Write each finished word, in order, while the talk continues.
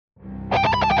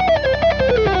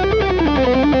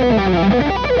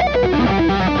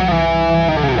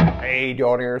page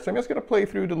on here. So I'm just going to play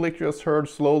through the lick you just heard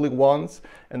slowly once.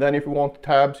 And then if you want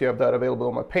tabs, you have that available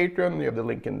on my Patreon. You have the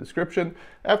link in the description.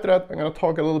 After that, I'm going to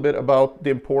talk a little bit about the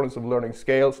importance of learning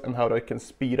scales and how that can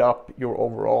speed up your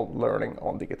overall learning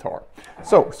on the guitar.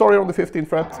 So, starting on the 15th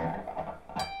fret.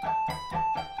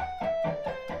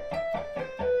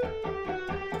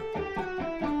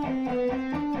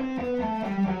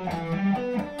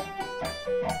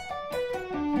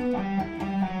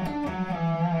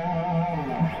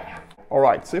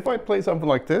 Alright, so if I play something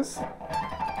like this,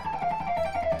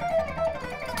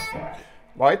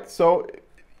 right, so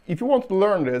if you want to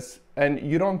learn this and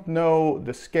you don't know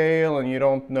the scale and you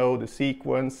don't know the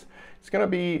sequence, it's going to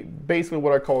be basically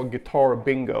what I call guitar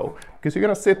bingo, because you're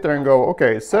going to sit there and go,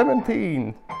 okay,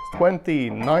 17, 20,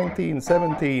 19,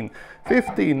 17,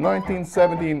 15, 19,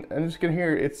 17, and as you can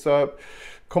hear, it's a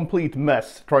complete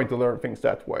mess trying to learn things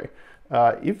that way.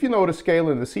 If you know the scale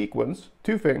and the sequence,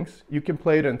 two things, you can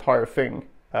play the entire thing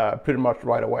pretty much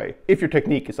right away, if your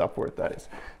technique is up for it, that is.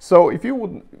 So if you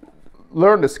would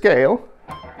learn the scale,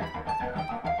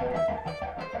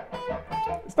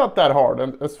 it's not that hard.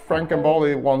 And as Frank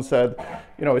Gambale once said,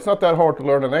 you know, it's not that hard to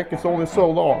learn the neck, it's only so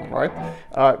long, right?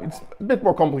 It's a bit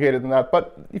more complicated than that,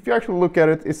 but if you actually look at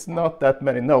it, it's not that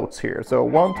many notes here. So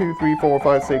 1, 2, 3, 4,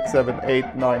 5, 6, 7,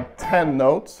 8, 9, 10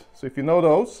 notes. So if you know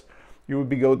those, you would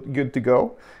be good to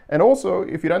go. And also,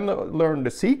 if you then learn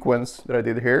the sequence that I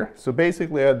did here, so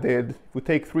basically we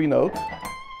take 3 notes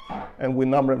and we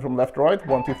number them from left to right,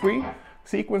 1, 2, 3.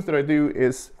 Sequence that I do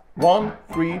is 1,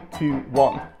 3, 2,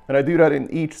 1. And I do that in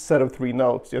each set of 3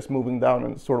 notes, just moving down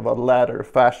in sort of a ladder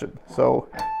fashion. So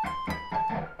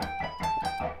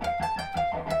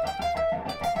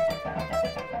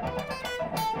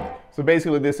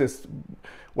basically this is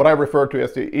what I refer to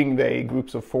as the Yngwie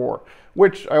groups of 4,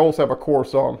 which I also have a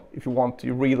course on if you want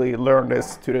to really learn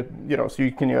this to the, you know, so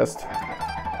you can just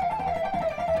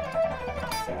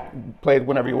play it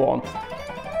whenever you want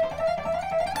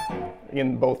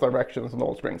in both directions and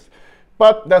all strings.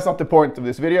 But that's not the point of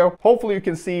this video. Hopefully you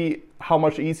can see how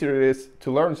much easier it is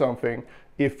to learn something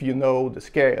if you know the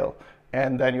scale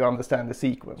and then you understand the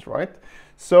sequence, right?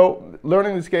 So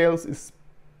learning the scales is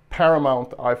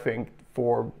paramount, I think,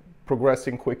 for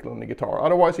progressing quickly on the guitar.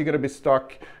 Otherwise you're going to be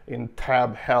stuck in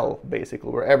tab hell, basically,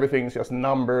 where everything's just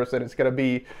numbers and it's going to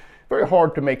be very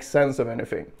hard to make sense of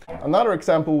anything. Another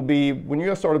example would be when you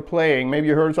just started playing, maybe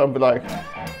you heard something like,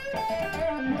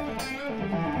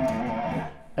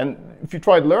 and if you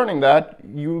tried learning that,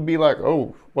 you would be like,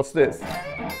 oh, what's this?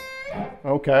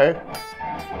 Okay.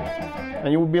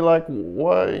 And you would be like,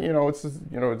 what, you know, it's,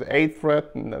 you know, the 8th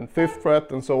fret and then 5th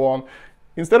fret and so on.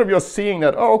 Instead of just seeing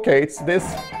that, oh, okay, it's this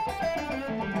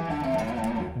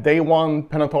day 1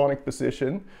 pentatonic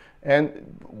position.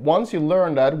 And once you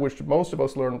learn that, which most of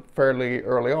us learn fairly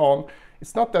early on,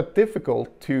 it's not that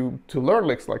difficult to learn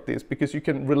licks like this because you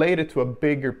can relate it to a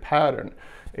bigger pattern.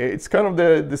 It's kind of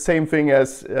the same thing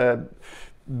as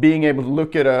being able to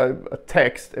look at a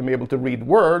text and be able to read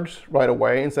words right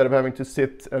away instead of having to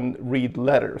sit and read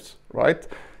letters, right?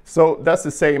 So that's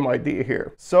the same idea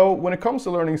here. So when it comes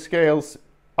to learning scales,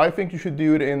 I think you should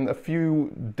do it in a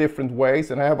few different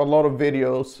ways, and I have a lot of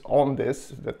videos on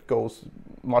this that goes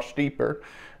much deeper.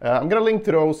 I'm going to link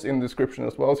to those in the description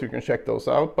as well, so you can check those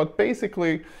out. But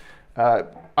basically,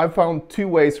 I found 2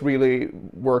 ways really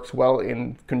works well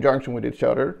in conjunction with each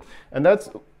other. And that's,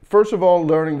 first of all,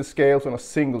 learning the scales on a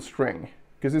single string,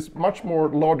 because it's much more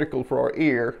logical for our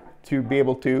ear to be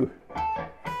able to,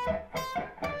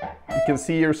 you can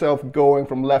see yourself going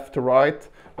from left to right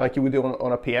like you would do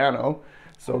on a piano.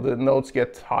 So the notes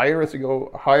get higher as you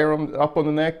go higher up on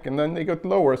the neck, and then they get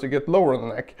lower as you get lower on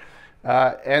the neck.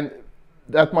 And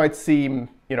that might seem,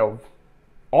 you know,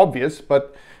 obvious,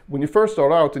 but when you first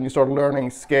start out and you start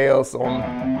learning scales on,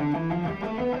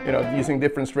 you know, using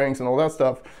different strings and all that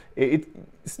stuff,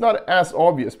 it's not as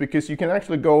obvious because you can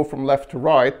actually go from left to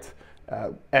right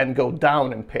and go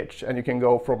down in pitch, and you can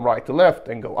go from right to left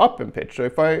and go up in pitch. So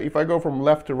if I go from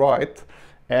left to right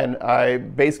and I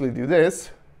basically do this,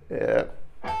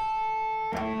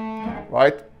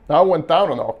 right? Now I went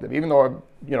down an octave, even though I,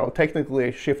 you know,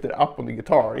 technically shifted up on the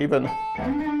guitar. Even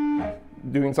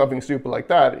doing something stupid like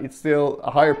that, it's still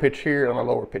a higher pitch here and a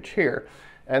lower pitch here.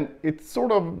 And it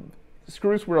sort of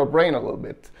screws with our brain a little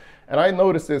bit. And I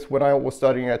noticed this when I was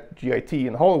studying at GIT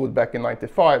in Hollywood back in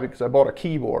 '95, because I bought a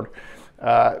keyboard.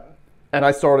 And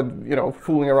I started, you know,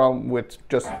 fooling around with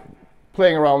just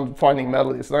playing around finding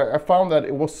melodies. And I found that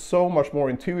it was so much more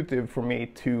intuitive for me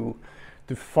to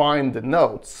find the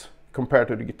notes compared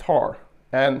to the guitar.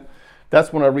 And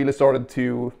that's when I really started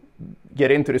to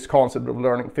get into this concept of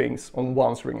learning things on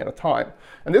one string at a time.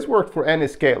 And this works for any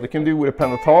scale. You can do it with a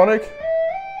pentatonic,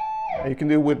 and you can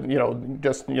do it with,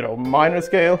 just, minor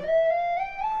scale.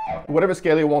 Whatever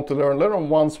scale you want to learn on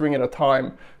one string at a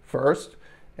time first.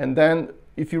 And then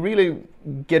if you really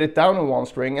get it down on one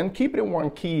string, and keep it in one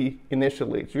key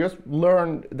initially, so just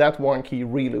learn that one key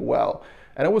really well.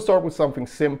 And I will start with something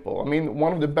simple. I mean,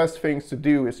 one of the best things to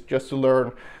do is just to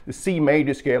learn the C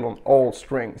major scale on all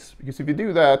strings. Because if you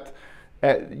do that,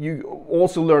 you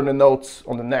also learn the notes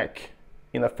on the neck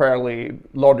in a fairly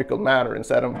logical manner,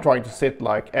 instead of trying to sit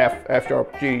like F, F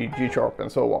sharp, G, G sharp,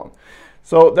 and so on.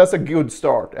 So that's a good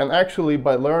start. And actually,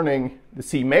 by learning the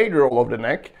C major all over the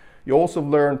neck, you also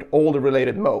learned all the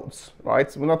related modes,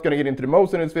 right? So we're not going to get into the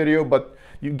modes in this video, but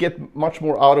you get much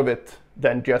more out of it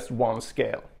than just one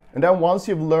scale. And then once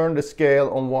you've learned the scale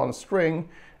on one string,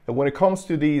 when it comes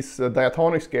to these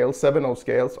diatonic scales, 7-note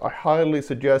scales, I highly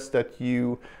suggest that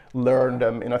you learn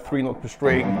them in a 3-note per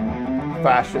string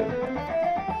fashion.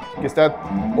 Because that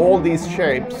all these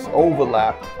shapes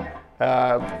overlap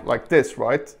like this,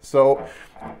 right? So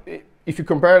if you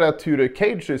compare that to the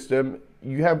cage system,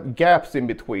 you have gaps in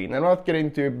between. I'm not getting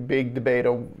into a big debate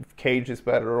of if cage is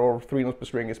better or 3-note per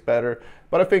string is better,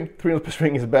 but I think 3-note per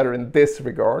string is better in this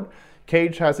regard.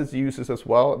 Cage has its uses as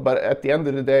well, but at the end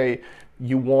of the day,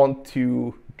 you want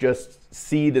to just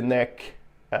see the neck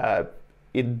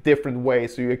in different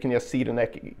ways, so you can just see the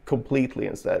neck completely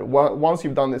instead. Once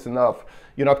you've done this enough,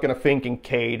 you're not going to think in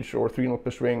cage or 3-note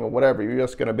per string or whatever. You're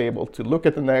just going to be able to look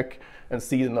at the neck and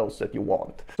see the notes that you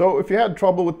want. So if you had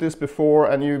trouble with this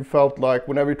before and you felt like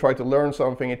whenever you try to learn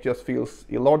something it just feels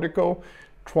illogical,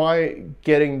 try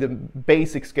getting the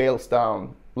basic scales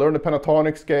down. Learn the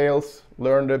pentatonic scales,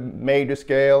 learn the major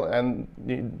scale, and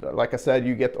like I said,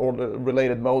 you get all the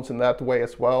related modes in that way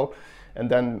as well. And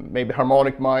then maybe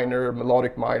harmonic minor,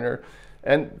 melodic minor.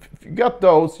 And if you got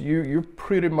those, you're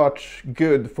pretty much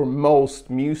good for most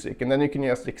music. And then you can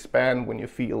just expand when you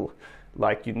feel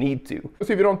like you need to. Because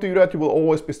if you don't do that, you will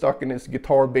always be stuck in this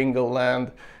guitar bingo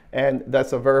land. And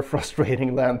that's a very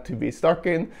frustrating land to be stuck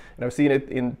in. And I've seen it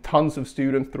in tons of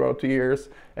students throughout the years.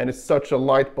 And it's such a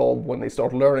light bulb when they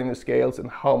start learning the scales and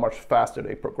how much faster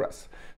they progress.